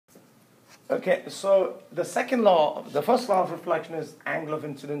Okay, so the second law, the first law of reflection is angle of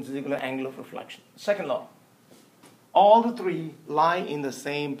incidence is equal to angle of reflection. Second law, all the three lie in the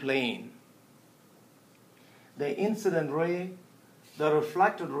same plane. The incident ray, the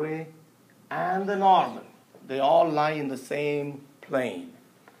reflected ray, and the normal, they all lie in the same plane.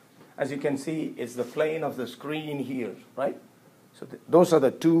 As you can see, it's the plane of the screen here, right? So those are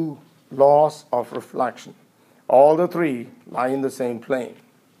the two laws of reflection. All the three lie in the same plane.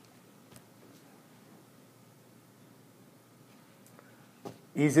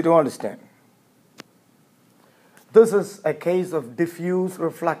 Easy to understand. This is a case of diffuse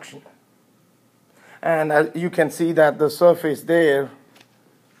reflection. And you can see that the surface there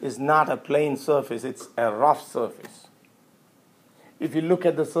is not a plane surface, it's a rough surface. If you look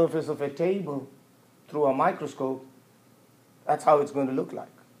at the surface of a table through a microscope, that's how it's going to look like.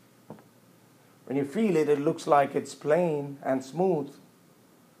 When you feel it, it looks like it's plain and smooth,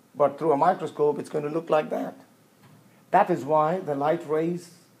 but through a microscope, it's going to look like that. That is why the light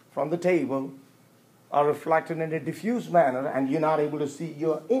rays from the table are reflected in a diffuse manner, and you're not able to see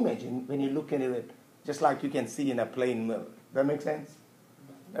your image when you look into it, just like you can see in a plane mirror. That make sense?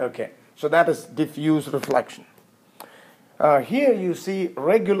 Okay, so that is diffuse reflection. Here you see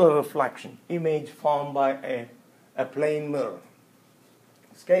regular reflection, image formed by a plane mirror.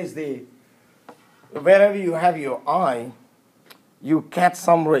 In this case, wherever you have your eye, you catch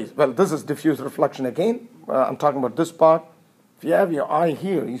some rays. Well, this is diffuse reflection again. I'm talking about this part. If you have your eye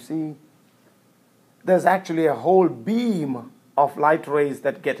here, you see there's actually a whole beam of light rays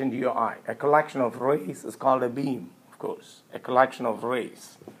that get into your eye. A collection of rays is called a beam, of course, a collection of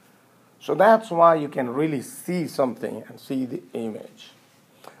rays. So that's why you can really see something and see the image.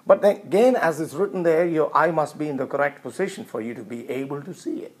 But then, again, as it's written there, your eye must be in the correct position for you to be able to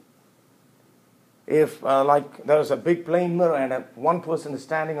see it. If, like, there's a big plane mirror and one person is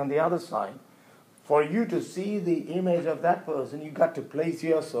standing on the other side, for you to see the image of that person, you got to place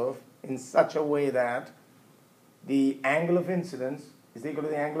yourself in such a way that the angle of incidence is equal to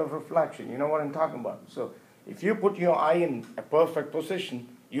the angle of reflection. You know what I'm talking about? So if you put your eye in a perfect position,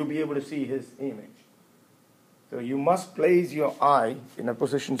 you'll be able to see his image. So you must place your eye in a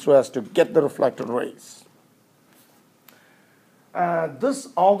position so as to get the reflected rays.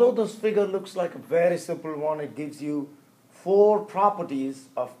 Although this figure looks like a very simple one, it gives you 4 properties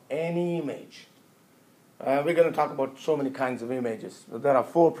of any image. We're going to talk about so many kinds of images. But there are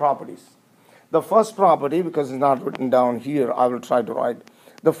 4 properties. The first property, because it's not written down here, I will try to write.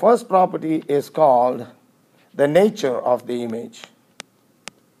 The first property is called the nature of the image.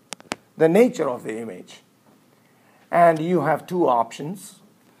 The nature of the image. And you have 2 options.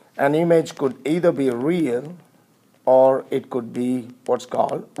 An image could either be real or it could be what's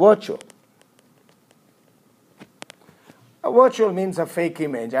called virtual. A virtual means a fake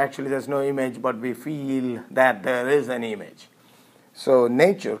image. Actually, there's no image, but we feel that there is an image. So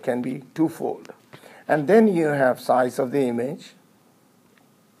nature can be twofold. And then you have size of the image.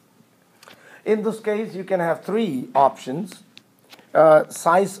 In this case, you can have 3 options.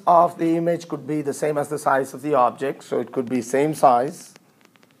 Size of the image could be the same as the size of the object, so it could be same size.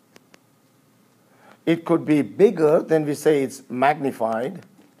 It could be bigger, then we say it's magnified,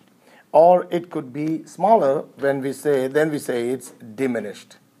 or it could be smaller then we say it's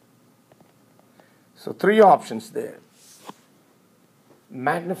diminished. So 3 options there.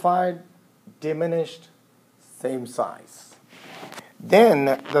 Magnified, diminished, same size. Then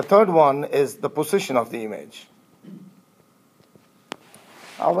the third one is the position of the image.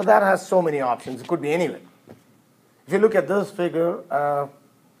 Well, that has so many options. It could be anywhere. If you look at this figure,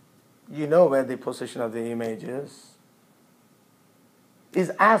 you know where the position of the image is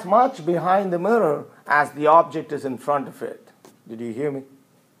as much behind the mirror as the object is in front of it. Did you hear me?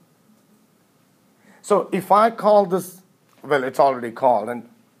 So if I call this, well, it's already called, and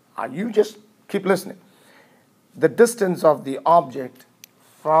you just keep listening. The distance of the object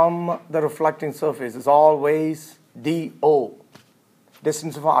from the reflecting surface is always dO.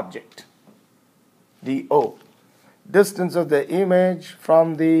 Distance of object, dO. Distance of the image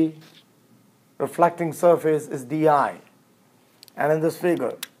from the reflecting surface is di. And in this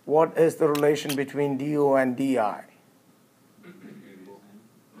figure, what is the relation between dO and di? I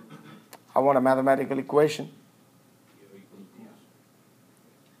want a mathematical equation.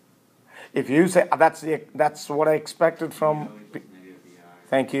 If you say that's what I expected from,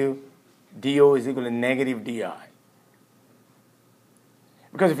 thank you, dO is equal to negative di.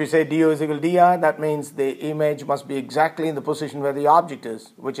 Because if you say dO is equal to di, that means the image must be exactly in the position where the object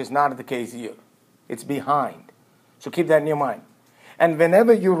is, which is not the case here. It's behind. So keep that in your mind. And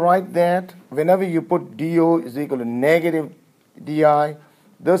whenever you write that, whenever you put dO is equal to negative di,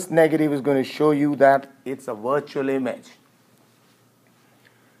 This negative is going to show you that it's a virtual image.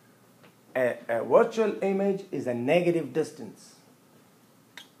 A virtual image is a negative distance.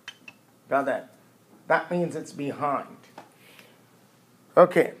 Got that? That means it's behind.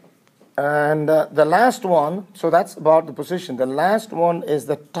 Okay. And the last one, so that's about the position. The last one is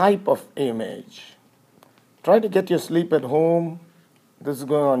the type of image. Try to get your sleep at home. This is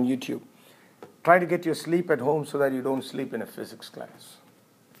going on YouTube. Try to get your sleep at home so that you don't sleep in a physics class.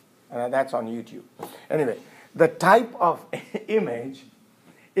 That's on YouTube. Anyway, the type of image,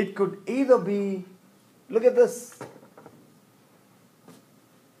 it could either be, look at this,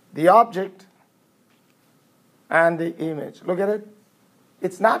 the object and the image. Look at it.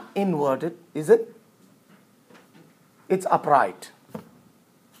 It's not inverted, is it? It's upright.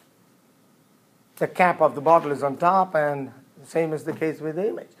 The cap of the bottle is on top, and the same is the case with the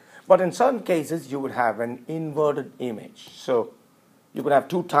image. But in certain cases, you would have an inverted image. So you could have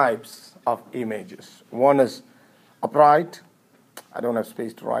two types of images. One is upright. I don't have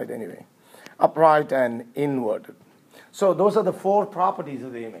space to write anyway. Upright and inverted. So those are the four properties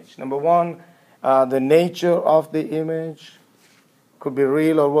of the image. Number one, the nature of the image. Could be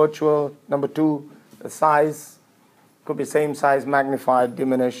real or virtual. Number two, the size. Could be same size, magnified,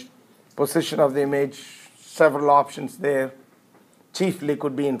 diminished. Position of the image, several options there. Chiefly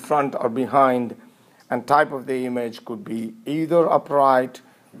could be in front or behind. And type of the image could be either upright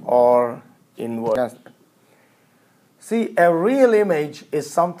or inverted. See, a real image is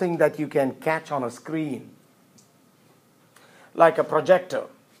something that you can catch on a screen, like a projector.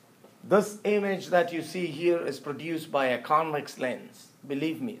 This image that you see here is produced by a convex lens.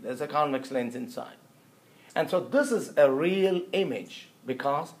 Believe me, there's a convex lens inside. And so this is a real image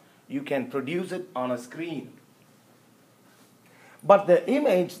because you can produce it on a screen. But the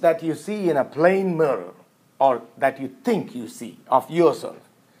image that you see in a plain mirror, or that you think you see of yourself,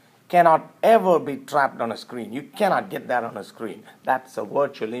 cannot ever be trapped on a screen. You cannot get that on a screen. That's a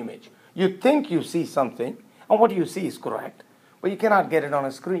virtual image. You think you see something, and what you see is correct, but you cannot get it on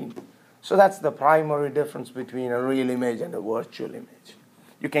a screen. So that's the primary difference between a real image and a virtual image.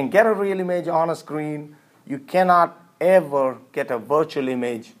 You can get a real image on a screen. You cannot ever get a virtual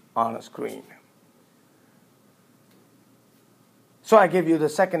image on a screen. So I give you the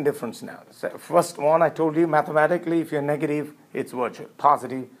second difference now. So first one, I told you mathematically, if you're negative, it's virtual.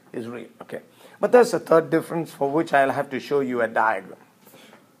 Positive is real. Okay. But there's a third difference for which I'll have to show you a diagram.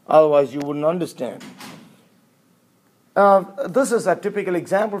 Otherwise, you wouldn't understand. This is a typical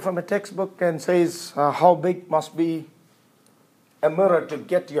example from a textbook and says how big must be a mirror to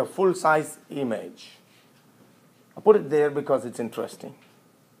get your full-size image. I put it there because it's interesting.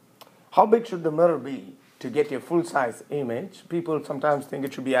 How big should the mirror be to get your full-size image? People sometimes think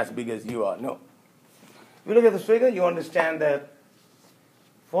it should be as big as you are. No. If you look at this figure, you understand that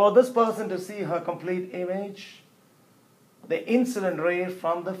for this person to see her complete image, the incident ray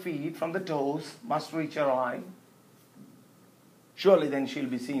from the feet, from the toes, must reach her eye. Surely then she'll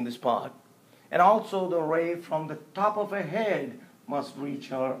be seeing this part. And also the ray from the top of her head must reach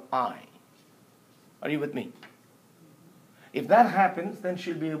her eye. Are you with me? If that happens, then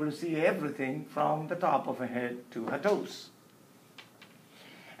she'll be able to see everything from the top of her head to her toes.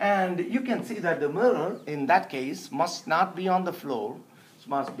 And you can see that the mirror, in that case, must not be on the floor. It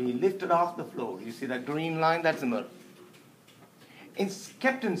must be lifted off the floor. You see that green line? That's the mirror. It's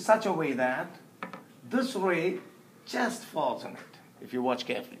kept in such a way that this ray just falls on it. If you watch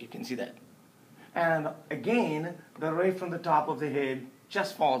carefully, you can see that. And again, the ray from the top of the head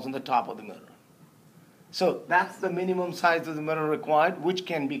just falls on the top of the mirror. So that's the minimum size of the mirror required, which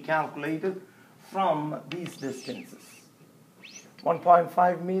can be calculated from these distances.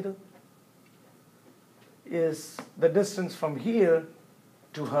 1.5 meter is the distance from here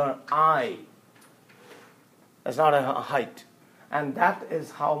to her eye. That's not her height. And that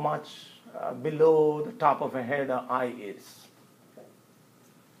is how much below the top of her head her eye is.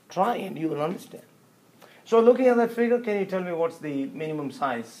 Try and you will understand. So looking at that figure, can you tell me what's the minimum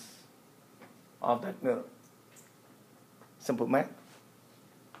size of that mirror? Simple math.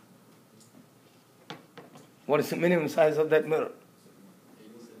 What is the minimum size of that mirror?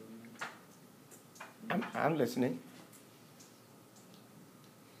 I'm listening.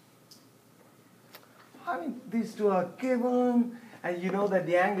 I mean, these two are given, and you know that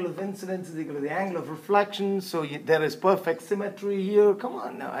the angle of incidence is equal to the angle of reflection, so there is perfect symmetry here. Come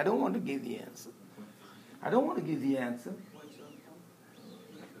on now, I don't want to give the answer. I don't want to give the answer.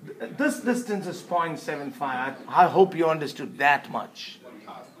 This distance is 0.75. I hope you understood that much.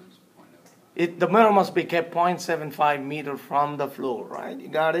 The mirror must be kept 0.75 meter from the floor, right? You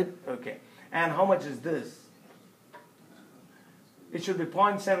got it? Okay. And how much is this? it should be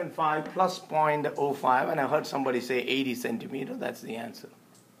 0.75 plus 0.05, and I heard somebody say 80 centimeter. That's the answer.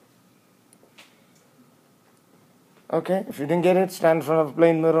 Okay, if you didn't get it, stand in front of a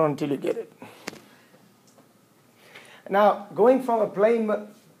plane mirror until you get it. Now, going from a plane mirror,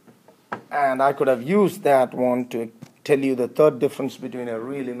 and I could have used that one to tell you the third difference between a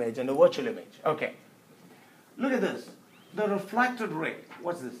real image and a virtual image. Okay, look at this. The reflected ray.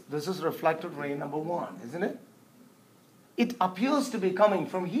 What's this? This is reflected ray number 1, isn't it? It appears to be coming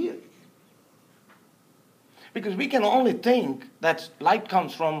from here. Because we can only think that light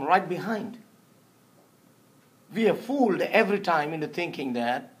comes from right behind. We are fooled every time into thinking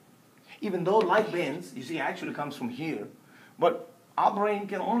that even though light bends, you see, actually comes from here, but our brain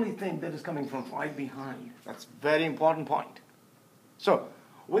can only think that it's coming from right behind. That's a very important point. So,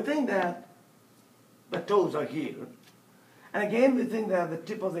 we think that the toes are here. And again, we think that the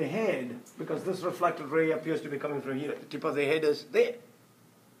tip of the head, because this reflected ray appears to be coming from here, the tip of the head is there,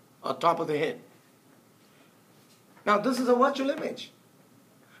 on top of the head. Now, this is a virtual image.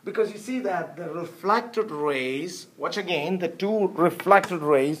 Because you see that the reflected rays, watch again, the two reflected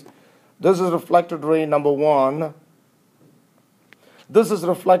rays, this is reflected ray number 1, this is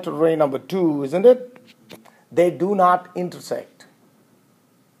reflected ray number 2, isn't it? They do not intersect.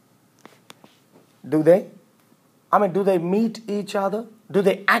 Do they? I mean, do they meet each other? Do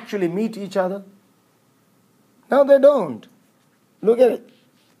they actually meet each other? No, they don't. Look at it.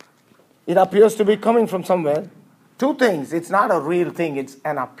 It appears to be coming from somewhere. Two things. It's not a real thing. It's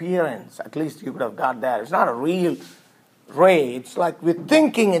an appearance. At least you could have got that. It's not a real ray. It's like we're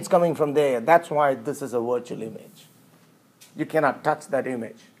thinking it's coming from there. That's why this is a virtual image. You cannot touch that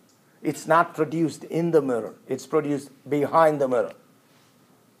image. It's not produced in the mirror. It's produced behind the mirror.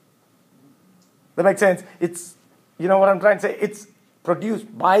 That makes sense? It's, you know what I'm trying to say? It's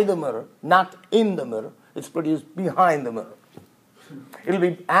produced by the mirror, not in the mirror. It's produced behind the mirror. It'll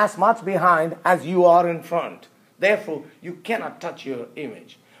be as much behind as you are in front. Therefore, you cannot touch your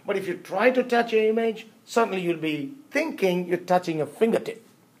image. But if you try to touch your image, suddenly you'll be thinking you're touching a fingertip.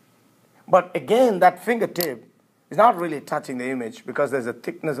 But again, that fingertip is not really touching the image because there's a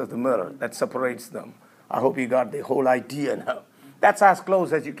thickness of the mirror that separates them. I hope you got the whole idea now. That's as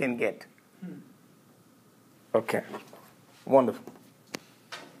close as you can get. Okay, wonderful.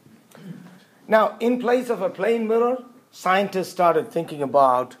 Now, in place of a plain mirror, scientists started thinking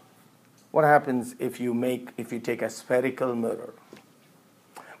about what happens if you take a spherical mirror.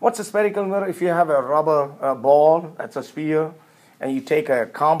 What's a spherical mirror? If you have a rubber ball, that's a sphere, and you take a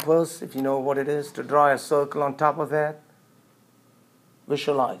compass, if you know what it is, to draw a circle on top of that.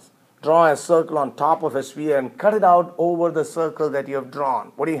 Visualize. Draw a circle on top of a sphere and cut it out over the circle that you have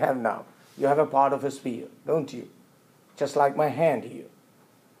drawn. What do you have now? You have a part of a sphere, don't you? Just like my hand here.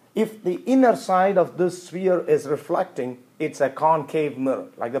 If the inner side of this sphere is reflecting, it's a concave mirror,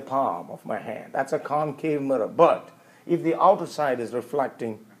 like the palm of my hand. That's a concave mirror. But if the outer side is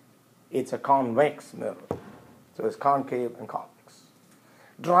reflecting, it's a convex mirror. So it's concave and convex.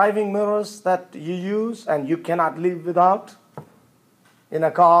 Driving mirrors that you use and you cannot live without in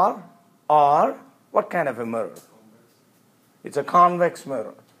a car are what kind of a mirror? It's a convex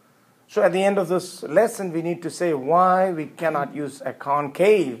mirror. So at the end of this lesson, we need to say why we cannot use a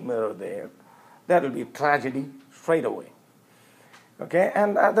concave mirror there. That will be tragedy straight away. Okay,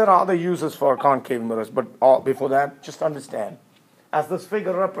 and there are other uses for concave mirrors, but before that, just understand, as this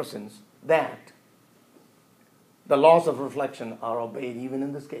figure represents, that the laws of reflection are obeyed even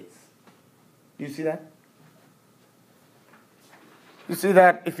in this case. Do you see that? You see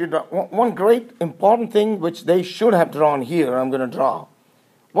that if you draw, one great important thing which they should have drawn here, I'm going to draw.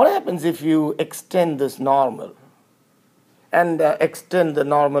 What happens if you extend this normal and extend the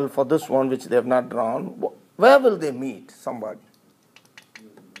normal for this one which they have not drawn? Where will they meet somebody?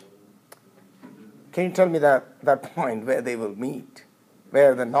 Can you tell me that point where they will meet,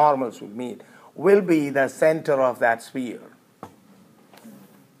 where the normals will meet, will be the center of that sphere.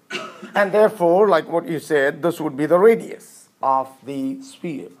 And therefore, like what you said, this would be the radius of the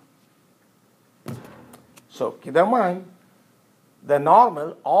sphere. So keep that in mind. The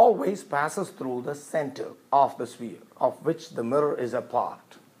normal always passes through the center of the sphere, of which the mirror is a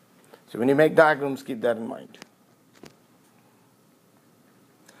part. So when you make diagrams, keep that in mind.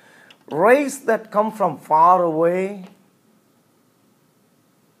 Rays that come from far away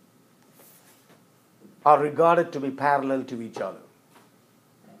are regarded to be parallel to each other.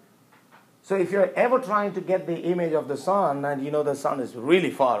 So if you're ever trying to get the image of the sun, and you know the sun is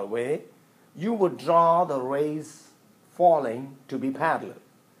really far away, you would draw the rays falling to be parallel.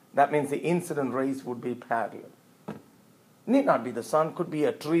 That means the incident rays would be parallel. Need not be the sun, could be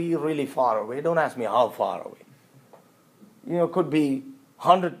a tree really far away. Don't ask me how far away. could be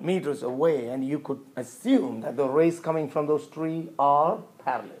 100 meters away, and you could assume that the rays coming from those trees are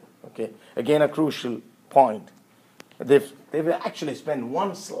parallel. Okay, again a crucial point. They've actually spent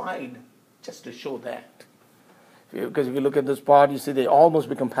one slide just to show that. Because if you look at this part, you see they almost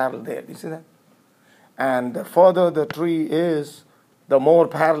become parallel there. You see that? And the further the tree is, the more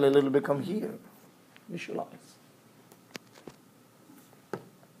parallel it will become here. Visualize.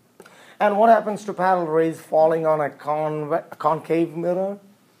 And what happens to parallel rays falling on a concave mirror?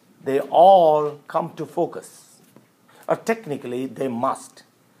 They all come to focus. Or technically, they must.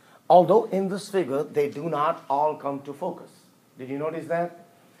 Although in this figure, they do not all come to focus. Did you notice that?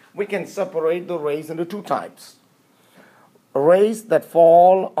 We can separate the rays into two types. Rays that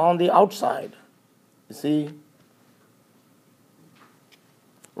fall on the outside. You see?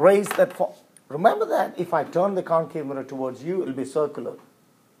 Rays that fall. Remember that if I turn the concave mirror towards you, it will be circular.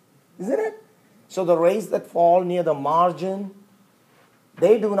 Isn't it? So the rays that fall near the margin,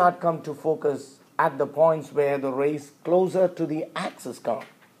 they do not come to focus at the points where the rays closer to the axis come.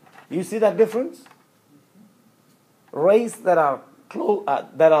 You see that difference? Rays that are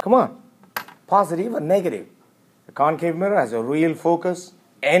positive or negative. The concave mirror has a real focus.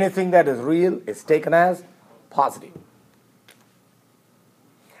 Anything that is real is taken as positive.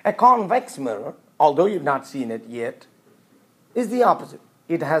 A convex mirror, although you've not seen it yet, is the opposite.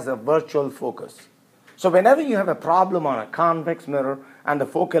 It has a virtual focus. So whenever you have a problem on a convex mirror and the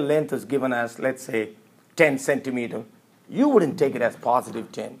focal length is given as, let's say, 10 centimeter, you wouldn't take it as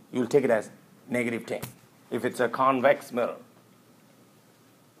positive 10. You'll take it as negative 10 if it's a convex mirror,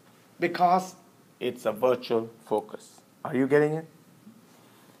 because it's a virtual focus. Are you getting it?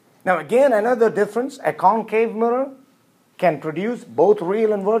 Now again, another difference, a concave mirror can produce both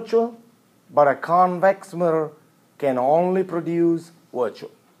real and virtual, but a convex mirror can only produce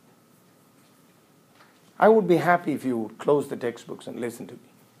virtual. I would be happy if you would close the textbooks and listen to me.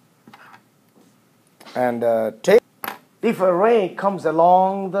 And if a ray comes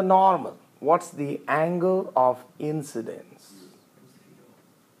along the normal, what's the angle of incidence?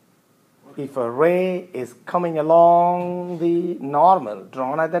 If a ray is coming along the normal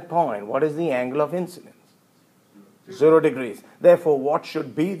drawn at that point, what is the angle of incidence? 0 degrees. Therefore, what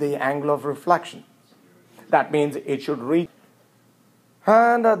should be the angle of reflection? That means it should reach.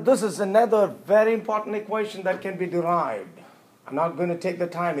 And this is another very important equation that can be derived. I'm not going to take the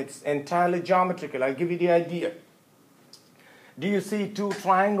time. It's entirely geometrical. I'll give you the idea. Do you see two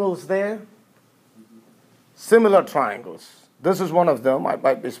triangles there? Similar triangles. This is one of them. I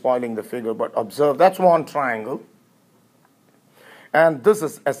might be spoiling the figure, but observe. That's one triangle. And this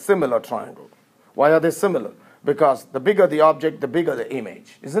is a similar triangle. Why are they similar? Because the bigger the object, the bigger the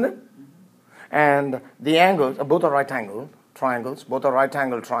image, isn't it? And the angles, both are right angle triangles, both are right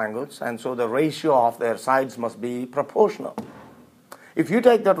angle triangles, and so the ratio of their sides must be proportional. If you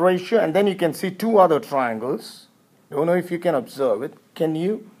take that ratio and then you can see two other triangles, don't know if you can observe it. Can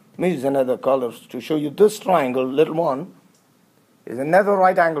you? Let me use another color to show you this triangle, little one, is another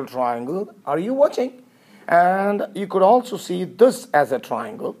right angle triangle. Are you watching? And you could also see this as a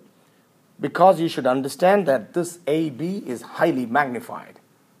triangle, because you should understand that this AB is highly magnified.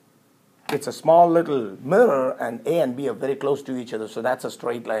 It's a small little mirror, and A and B are very close to each other, so that's a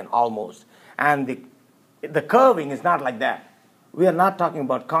straight line almost. And the curving is not like that. We are not talking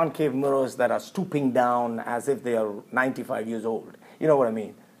about concave mirrors that are stooping down as if they are 95 years old. You know what I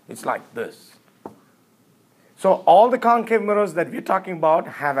mean? It's like this. So all the concave mirrors that we're talking about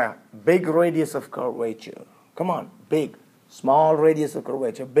have a big radius of curvature. Come on, big. Small radius of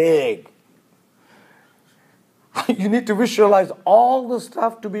curvature, big. You need to visualize all the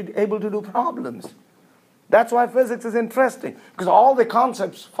stuff to be able to do problems. That's why physics is interesting, because all the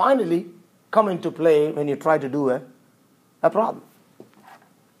concepts finally come into play when you try to do a problem.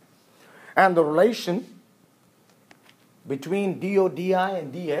 And the relation between DO, DI,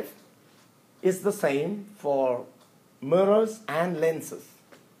 and DF is the same for mirrors and lenses.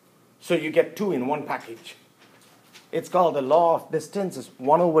 So you get two in one package. It's called the law of distances.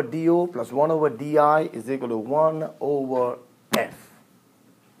 1 over DO plus 1 over DI is equal to 1 over F.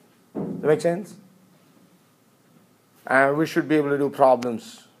 Does that make sense? And we should be able to do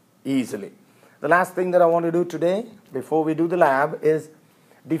problems easily. The last thing that I want to do today, before we do the lab, is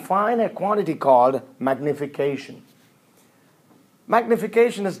define a quantity called magnification.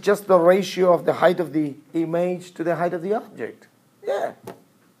 Magnification is just the ratio of the height of the image to the height of the object. Yeah.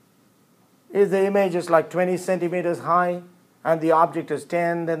 If the image is like 20 centimeters high and the object is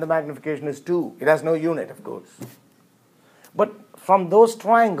 10, then the magnification is 2. It has no unit, of course. But from those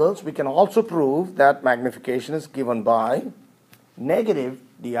triangles, we can also prove that magnification is given by negative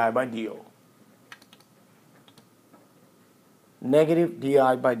di by do. negative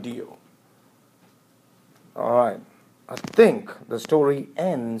di by do. All right. I think the story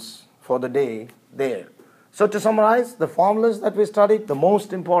ends for the day there. So to summarize, the formulas that we studied, the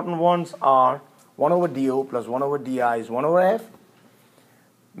most important ones are 1 over do plus 1 over di is 1 over f.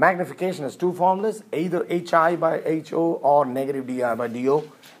 Magnification has two formulas, either hi by ho or negative di by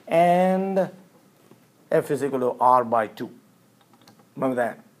do, and f is equal to r by 2. Remember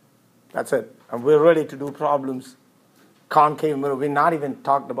that. That's it. And we're ready to do problems. Concave mirror. We're not even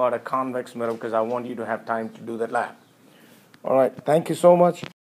talked about a convex mirror because I want you to have time to do that lab. All right. Thank you so much.